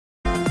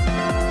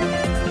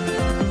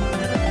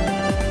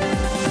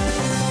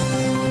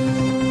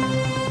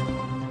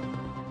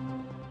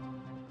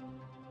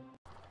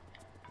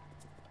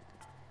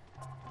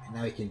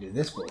I can do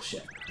this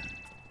bullshit.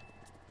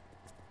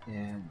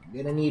 And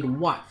we're gonna need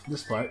what for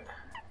this part?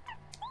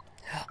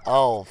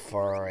 Oh,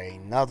 for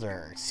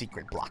another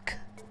secret block.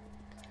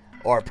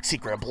 Or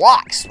secret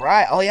blocks,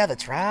 right? Oh, yeah,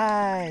 that's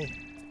right.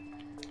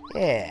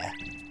 Yeah.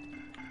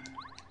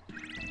 There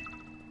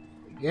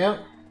we go.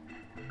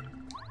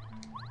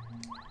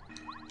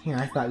 Here,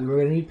 I thought we were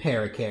gonna need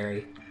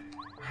Paracarry.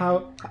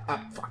 How?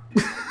 Fuck.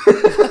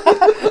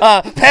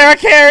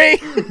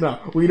 Paracarry! No,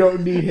 we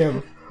don't need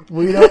him.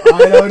 I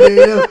don't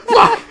need him.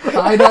 Fuck!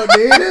 I don't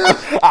need him.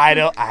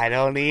 I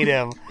don't need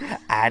him.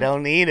 I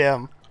don't need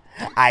him.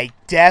 I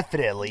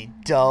definitely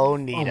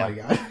don't need him. Oh my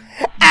god.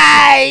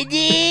 I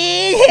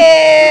need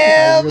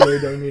I him! really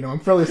don't need him. I'm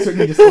fairly certain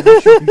he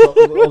just shoot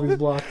all these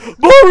blocks.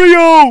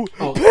 Mario!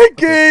 Oh,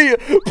 Pinky!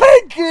 okay.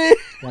 Pinky!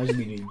 Why is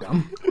he being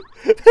dumb?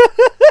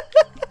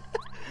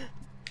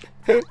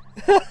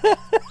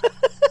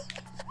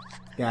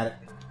 Got it.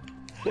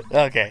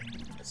 Okay.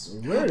 So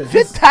where does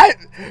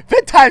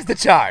Fit times the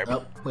charm.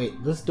 Oh,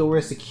 wait. This door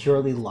is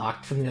securely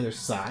locked from the other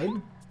side?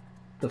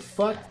 The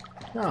fuck?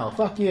 No,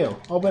 fuck you.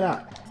 Open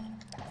up.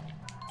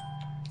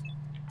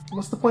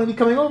 What's the point of you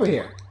coming over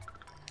here?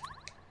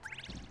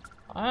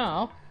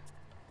 Wow.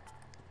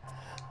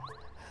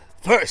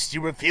 First,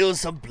 you reveal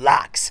some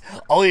blocks,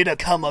 only to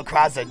come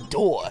across a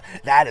door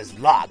that is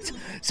locked.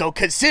 So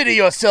consider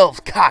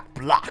yourself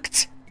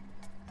cock-blocked.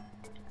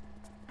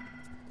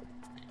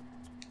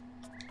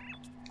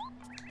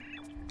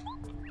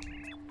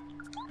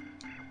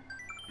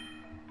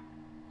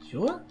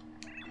 Sure?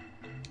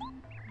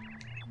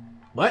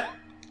 What?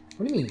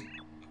 What do you mean?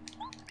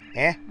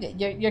 Eh?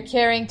 You're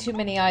carrying too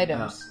many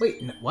items.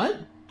 Wait, what?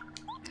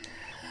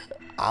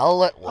 I'll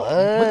let What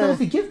the hell does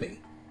he give me?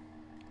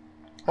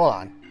 Hold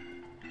on.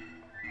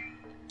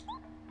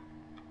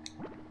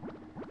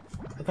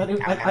 I thought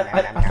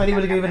he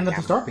would have given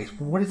another star piece.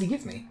 What does he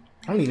give me?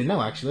 I don't even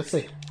know, actually. Let's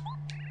see.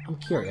 I'm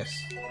curious.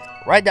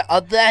 Right now,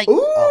 there.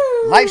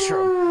 Oh, life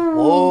shroom.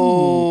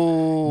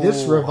 Whoa.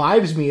 This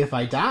revives me if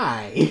I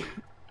die.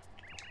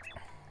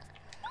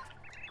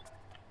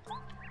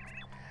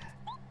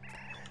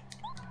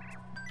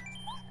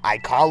 I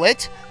call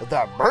it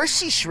the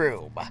Mercy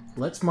Shroom.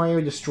 Lets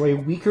Mario destroy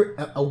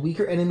a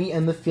weaker enemy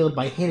in the field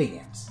by hitting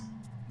it.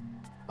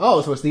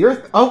 Oh, so it's the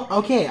Earth. Oh,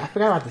 okay. I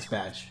forgot about this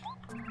badge.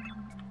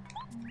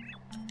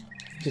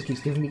 It just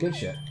keeps giving me good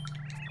shit.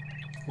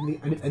 I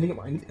need to get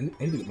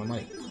my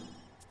money.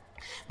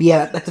 But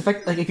yeah, that's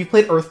effect. Like if you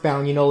played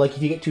Earthbound, you know, like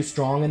if you get too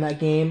strong in that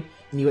game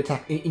and you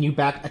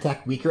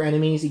attack weaker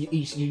enemies,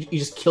 you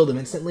just kill them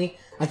instantly.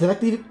 That's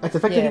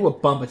effectively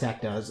what bump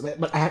attack does.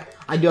 But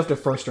I do have to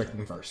first strike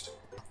them first.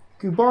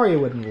 Gubaria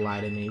wouldn't lie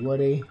to me,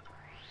 would he?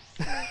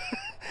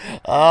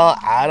 Oh,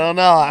 I don't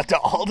know. After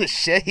all the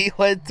shit he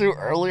went through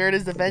earlier in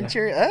his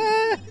adventure,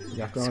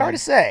 it's hard to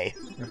say.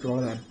 After all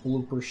that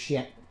blooper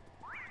shit.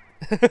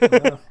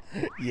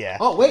 Yeah.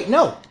 Oh, wait,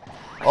 no!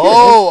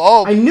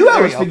 Oh! I knew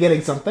I was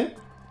forgetting something!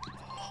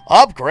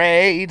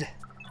 Upgrade!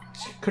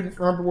 I couldn't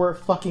remember where it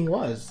fucking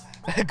was.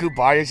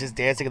 Gubaria's just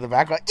dancing in the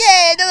background.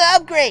 Yeah,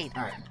 another upgrade!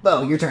 Alright,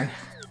 Bo, your turn.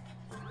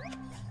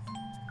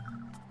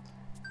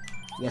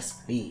 Yes,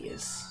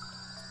 please.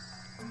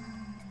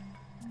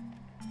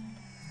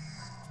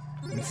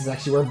 This is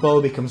actually where Bo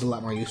becomes a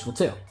lot more useful,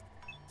 too.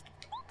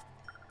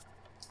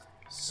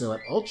 So at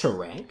Ultra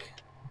Rank,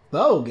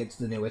 Bo gets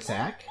the new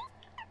attack,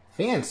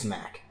 Fan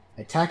Smack.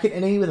 Attack an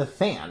enemy with a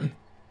fan.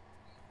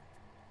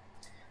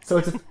 So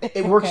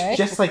it works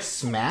just like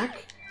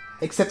Smack,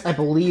 except I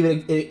believe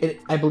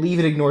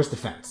it ignores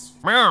defense.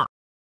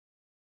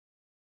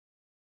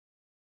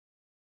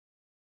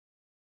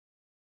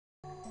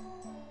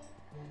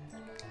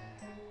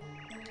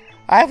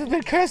 I haven't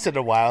been cursed in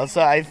a while,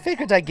 so I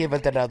figured I'd give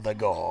it another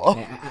go.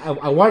 Yeah,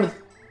 I wanted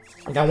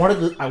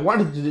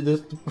to do this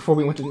before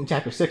we went to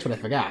Chapter 6, but I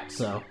forgot,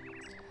 so...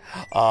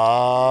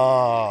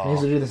 Oh, I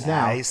need to do this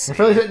now. I see.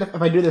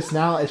 If I do this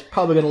now, it's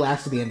probably going to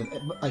last to the end of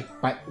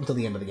until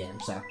the end of the game,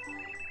 so...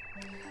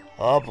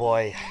 Oh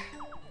boy.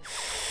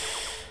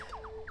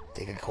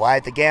 Think I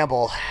quiet the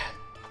gamble.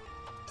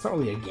 It's not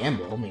really a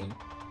gamble, I mean...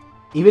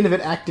 Even if it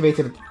activates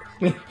it...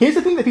 I mean, here's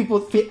the thing that people,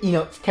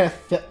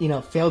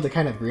 fail to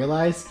kind of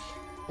realize,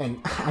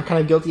 and I'm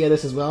kind of guilty of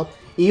this as well.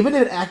 Even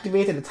if it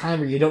activates at a time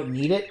where you don't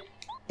need it,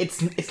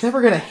 it's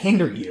never gonna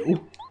hinder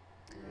you.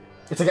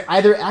 It's like it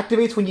either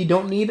activates when you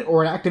don't need it,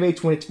 or it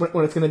activates when it's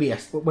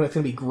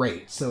gonna be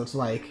great. So it's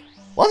like,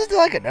 wasn't there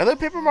like another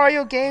Paper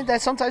Mario game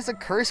that sometimes the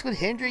curse would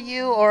hinder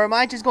you, or am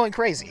I just going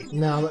crazy?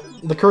 No,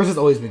 the curse has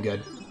always been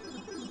good.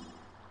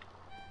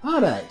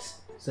 All right,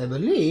 so I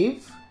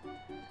believe.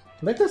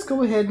 Let us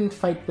go ahead and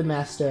fight the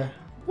master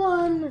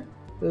one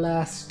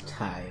last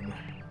time.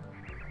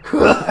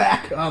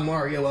 Come,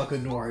 Mario,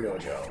 welcome to our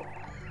dojo.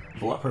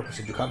 For what purpose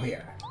did you come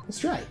here?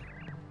 That's right.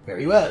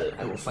 Very well,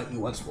 I will fight you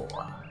once more.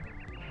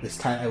 This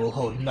time I will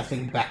hold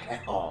nothing back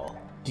at all.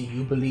 Do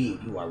you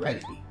believe you are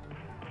ready?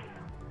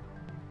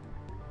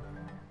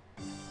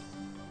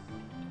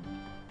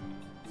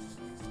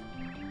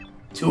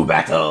 To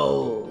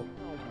battle!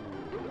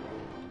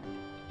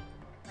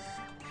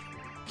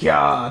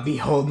 Yeah,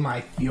 behold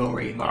my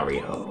fury,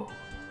 Mario.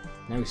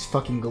 Now he's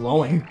fucking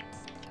glowing.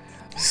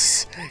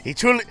 He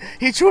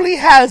truly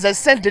has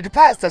ascended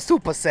past the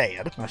Super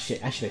Saiyan. Oh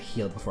shit, I should have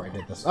healed before I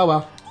did this. Oh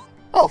well.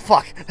 Oh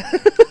fuck.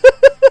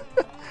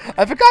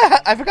 I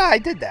forgot I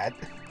did that.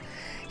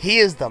 He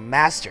is the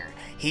master.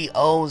 He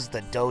owns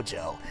the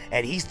dojo,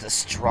 and he's the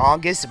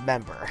strongest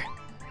member.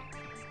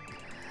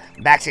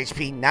 Max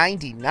HP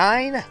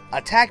 99,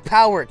 attack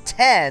power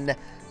 10,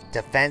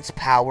 defense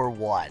power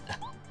 1.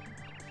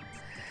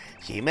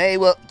 He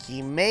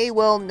may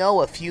well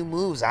know a few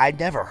moves I'd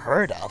never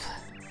heard of.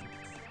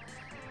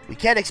 We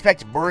can't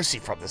expect mercy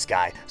from this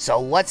guy, so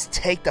let's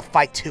take the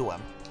fight to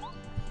him.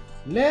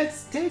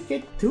 Let's take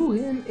it to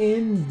him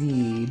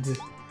indeed.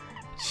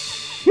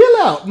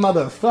 Chill out,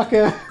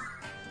 motherfucker.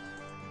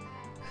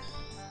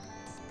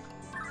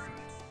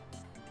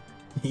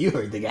 You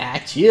heard the guy.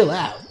 Chill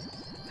out.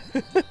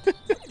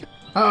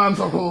 Oh, I'm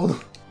so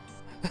cold.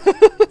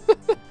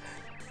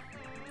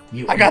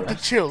 I got the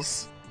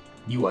chills.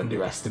 You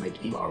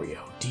underestimate me,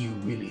 Mario. Do you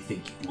really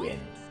think you win?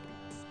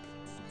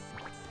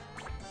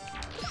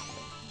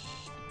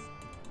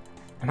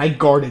 And I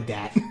guarded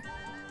that.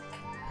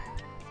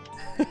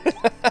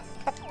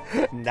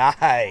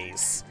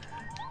 Nice.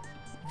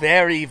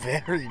 Very,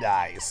 very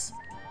nice.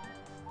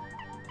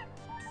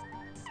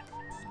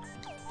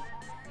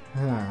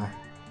 Huh.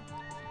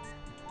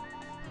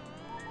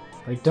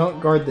 If I don't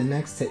guard the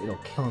next hit, it'll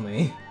kill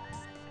me.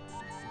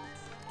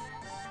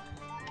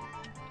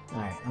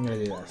 Alright, I'm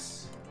gonna do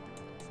this.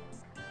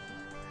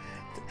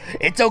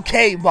 It's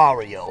okay,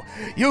 Mario.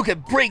 You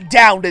can bring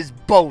down this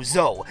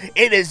bozo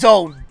in his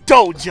own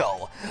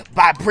dojo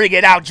by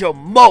bringing out your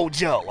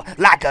mojo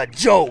like a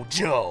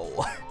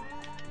JoJo.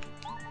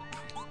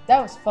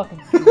 That was fucking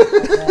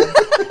beautiful, man.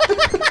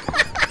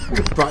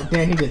 Brought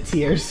Danny to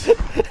tears.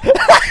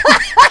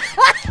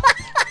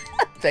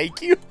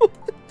 Thank you.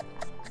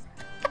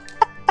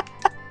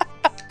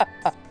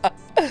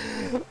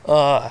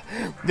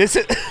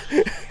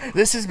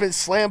 This has been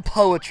Slam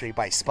Poetry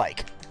by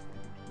Spike.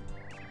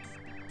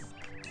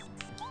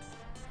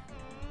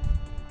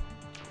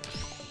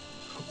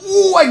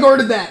 Ooh, I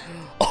guarded that!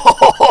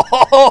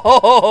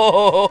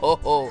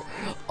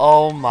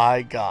 Oh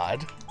my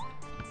god.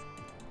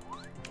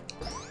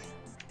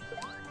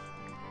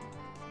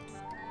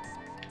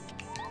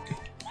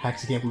 I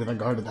actually can't believe I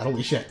guarded that,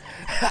 holy shit.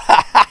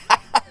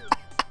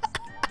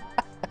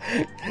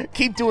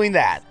 Keep doing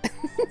that.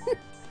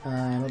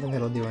 I don't think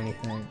that'll do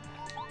anything.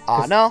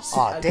 No?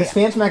 Aw, damn. Because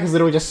Fan Smack is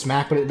literally just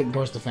smack, but it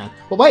ignores defense.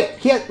 Well, wait,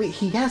 he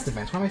has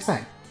defense. What am I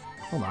saying?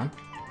 Hold on.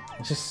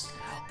 Let's just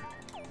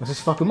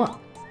fuck him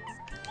up.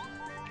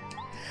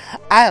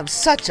 I am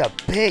such a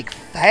big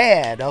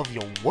fan of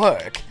your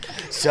work.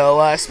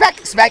 So,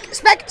 smack, smack,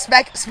 smack,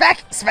 smack,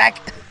 smack, smack.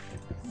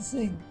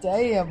 Say,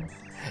 damn.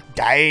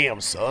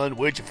 Damn, son,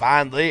 where'd you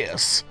find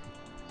this?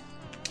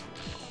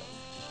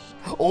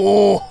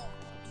 Oh!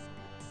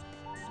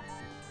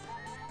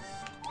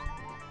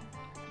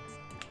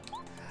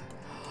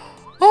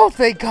 Oh,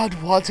 thank God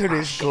water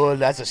is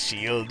good as a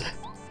shield.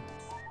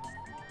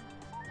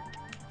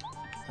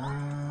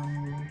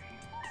 I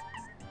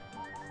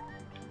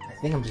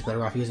think I'm just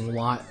better off using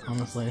Watt,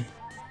 honestly.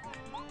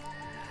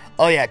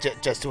 Oh yeah,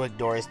 just to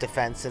ignore his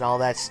defense and all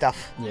that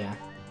stuff. Yeah.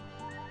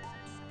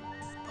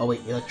 Oh wait,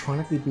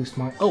 electronically boost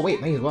more. Oh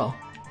wait, may as well.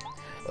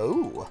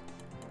 Ooh.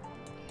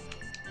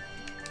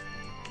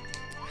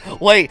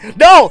 Wait,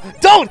 no!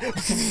 Don't!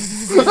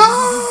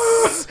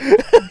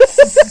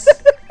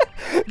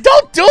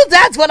 Don't do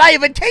that when I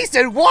even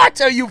tasted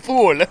water, you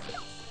fool!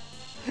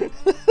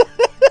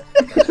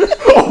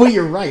 Oh,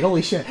 you're right,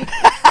 holy shit.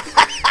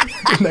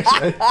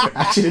 I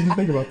actually didn't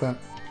think about that.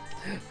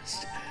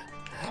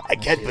 I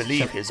can't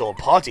believe his own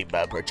party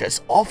member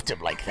just offed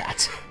him like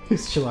that.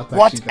 Just chill out.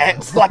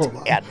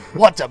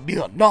 What a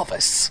mere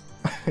novice!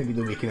 I need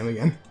to weaken him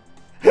again.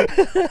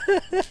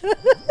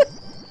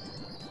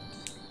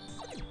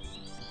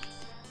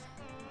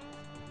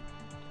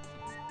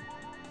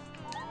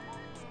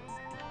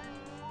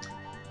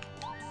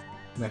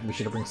 Maybe we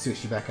should have bring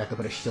Sushi back. I have to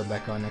put a shield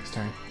back on next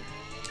turn.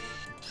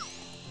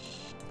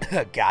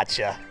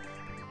 Gotcha.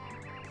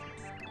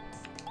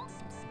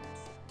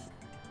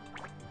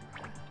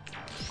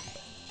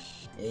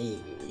 Hey.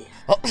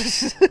 Oh.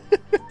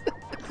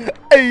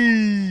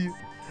 Hey.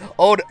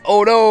 Oh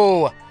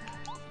no!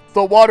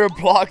 The water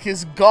block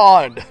is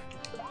gone.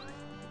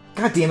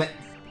 God damn it!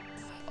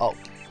 Oh.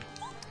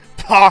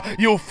 Ha!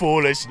 You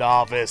foolish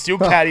novice! You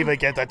can't even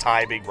get the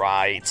timing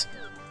right.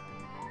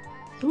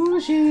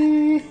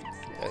 Sushi.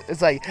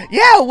 It's like,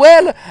 yeah,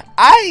 well,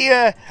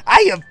 I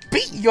have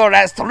beaten your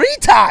ass 3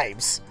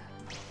 times,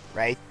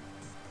 right?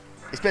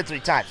 It's been 3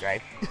 times,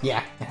 right?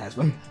 Yeah, it has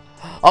been.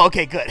 Oh,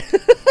 okay, good.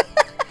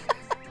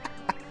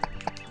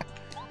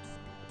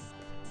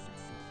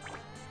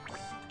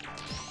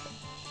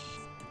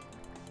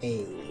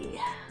 Hey.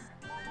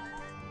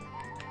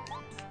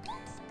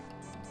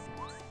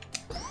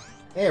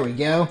 There we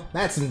go.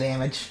 That's some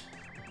damage.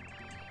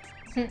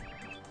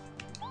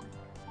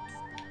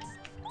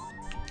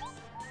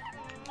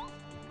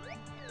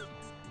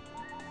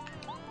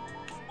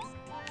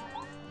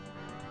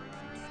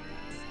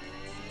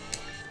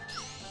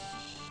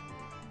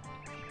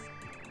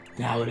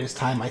 Now it is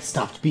time I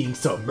stopped being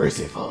so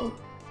merciful.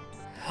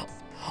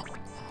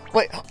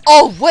 Wait.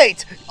 Oh,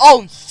 wait.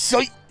 Oh,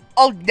 so...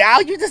 Oh, now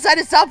you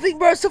decided to stop being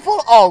merciful?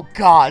 Oh,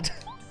 God.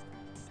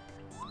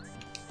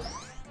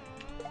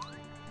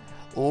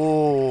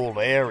 Oh,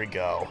 there we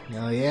go.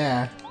 Oh,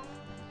 yeah.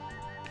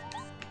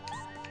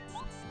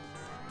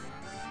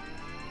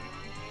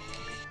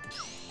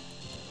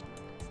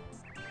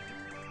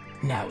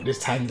 Now it is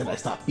time that I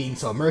stop being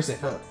so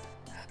merciful.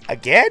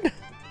 Again?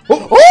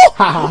 Oh!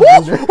 Haha,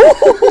 loser.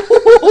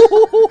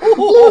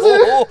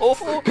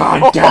 Loser.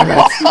 God damn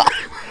it!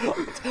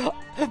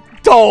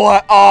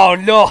 Don't. Oh,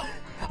 no.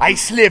 I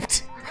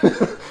slipped.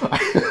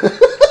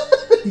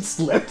 He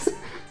slipped?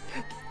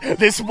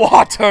 This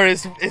water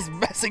is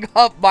messing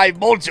up my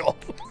mojo.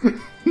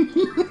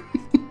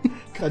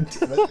 God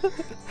damn it.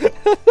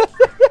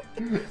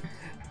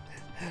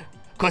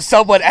 Could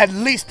someone at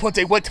least put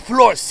a wet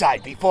floor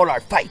sign before our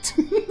fight?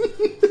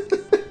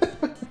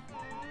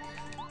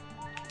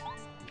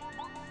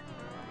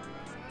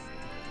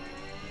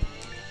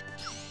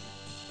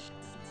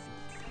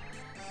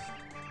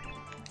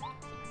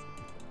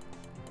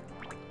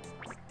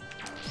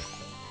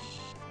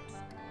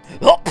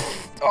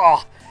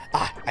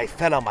 I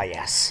fell on my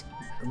ass.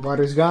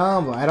 Water's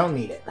gone, but I don't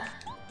need it.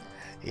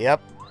 Yep.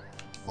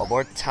 One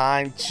more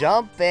time,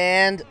 jump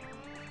and...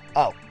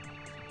 Oh.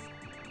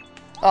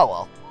 Oh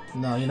well.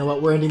 No, you know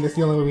what? We're ending this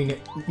the only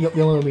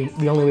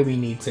way we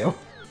need to.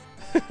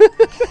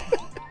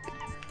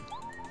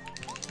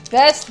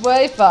 Best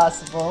way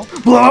possible.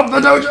 Blow up the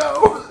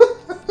dojo!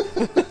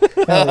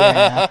 Hell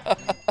yeah.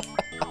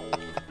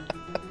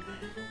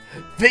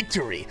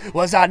 Victory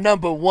was our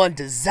 #1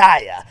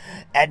 desire,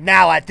 and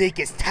now I think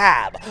it's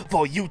time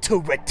for you to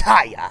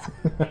retire.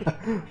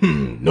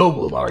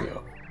 Noble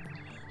Mario.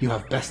 You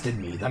have bested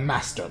me, the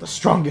master, the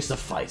strongest of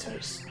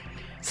fighters.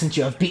 Since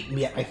you have beaten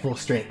me at my full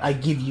strength, I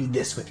give you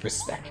this with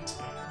respect.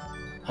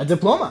 A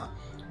diploma.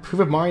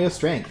 Proof of Mario's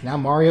strength. Now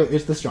Mario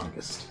is the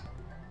strongest.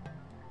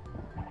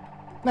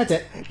 That's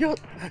it. You're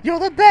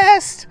the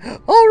best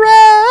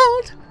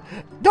around.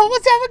 No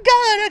one's ever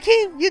gonna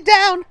keep you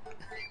down.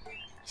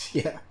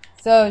 Yeah.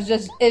 So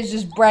it's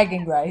just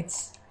bragging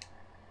rights.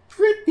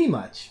 Pretty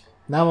much.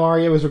 Now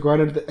Mario is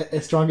regarded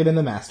as stronger than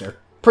the master.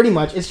 Pretty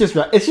much. It's just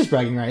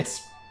bragging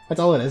rights. That's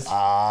all it is.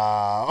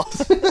 Oh.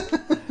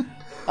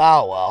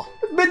 Oh well.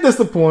 A bit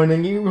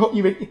disappointing. You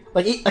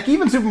like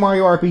even Super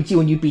Mario RPG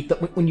when you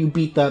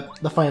beat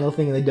the final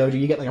thing in the dojo,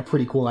 you get like a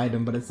pretty cool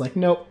item, but it's like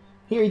nope.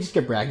 Here you just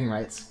get bragging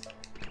rights.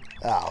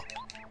 Oh.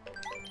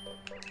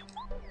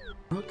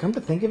 Well, come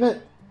to think of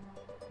it,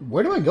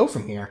 where do I go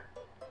from here?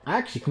 I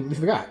actually completely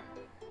forgot.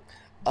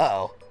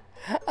 Uh-oh.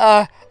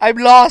 I'm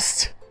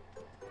lost.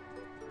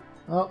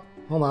 Oh,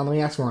 hold on, let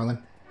me ask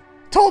Marlon.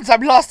 Toads,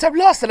 I'm lost,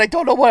 and I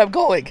don't know where I'm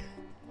going.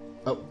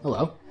 Oh,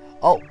 hello.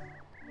 Oh.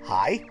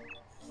 Hi.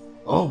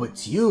 Oh,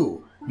 it's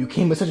you. You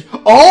came with such...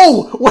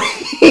 Oh!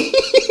 Wait!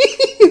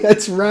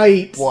 That's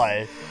right.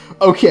 What?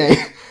 Okay,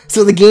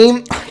 so the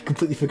game... I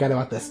completely forgot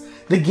about this.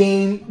 The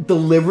game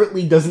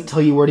deliberately doesn't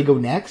tell you where to go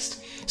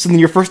next. So then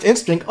your first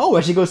instinct, oh,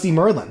 I should go see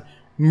Merlin.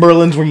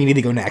 Merlin's where you need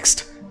to go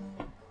next.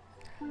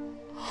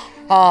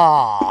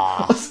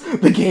 Ah.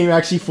 The game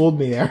actually fooled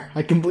me there.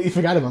 I completely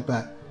forgot about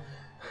that.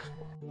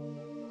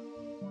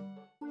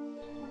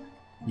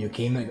 You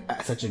came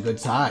at such a good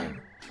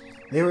time.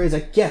 There is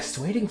a guest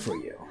waiting for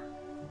you.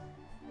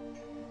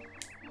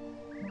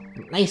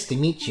 Nice to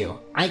meet you.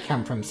 I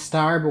come from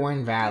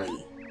Starborn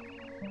Valley.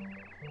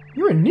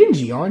 You're a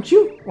ninja, aren't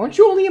you? Aren't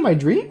you only in my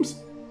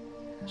dreams?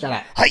 Shut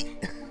up. Hi.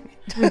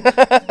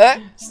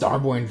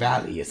 Starborn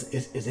Valley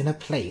is in a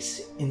place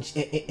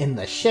in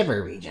the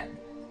Shiver region.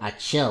 A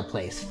chill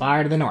place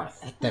far to the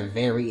north, at the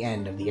very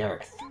end of the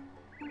earth.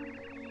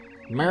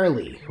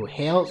 Merle, who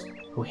hails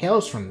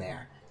from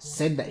there,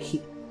 said that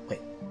he...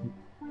 Wait,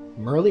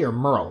 Merle or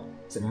Merle?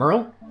 Is it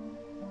Merle?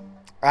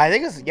 I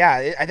think it's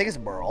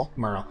Merle.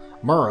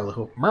 Merle,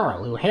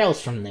 who hails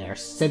from there,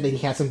 said that he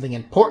has something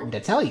important to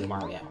tell you,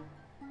 Mario.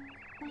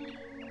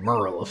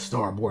 Merle of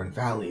Starborn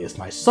Valley is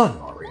my son,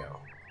 Mario.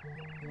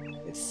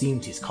 It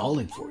seems he's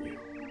calling for you.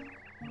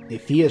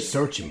 If he is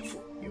searching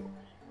for you,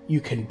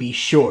 you can be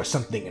sure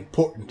something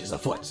important is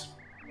afoot.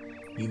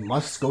 You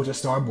must go to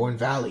Starborn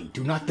Valley.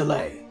 Do not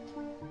delay.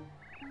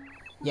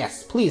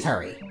 Yes, please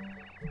hurry.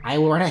 I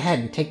will run ahead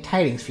and take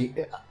tidings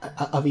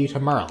of you to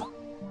Merle.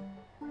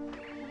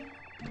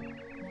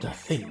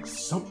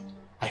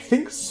 I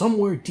think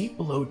somewhere deep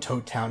below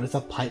Toad Town is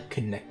a pipe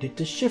connected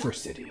to Shiver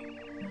City.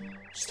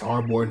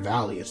 Starborn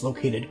Valley is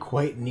located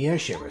quite near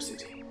Shiver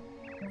City.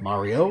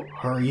 Mario,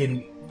 hurry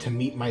in to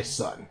meet my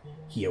son.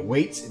 He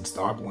awaits in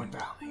Starborn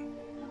Valley.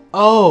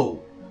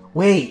 Oh!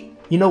 Wait!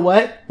 You know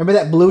what? Remember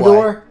that blue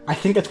door? I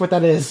think that's what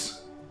that is.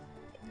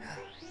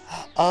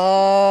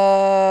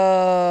 Oh!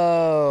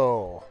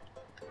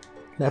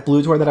 That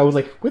blue door that I was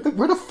like, where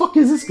the fuck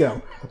is this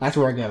go? That's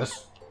where it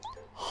goes.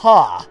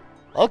 Huh.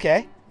 Okay.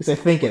 At least I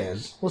think it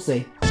is. We'll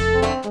see.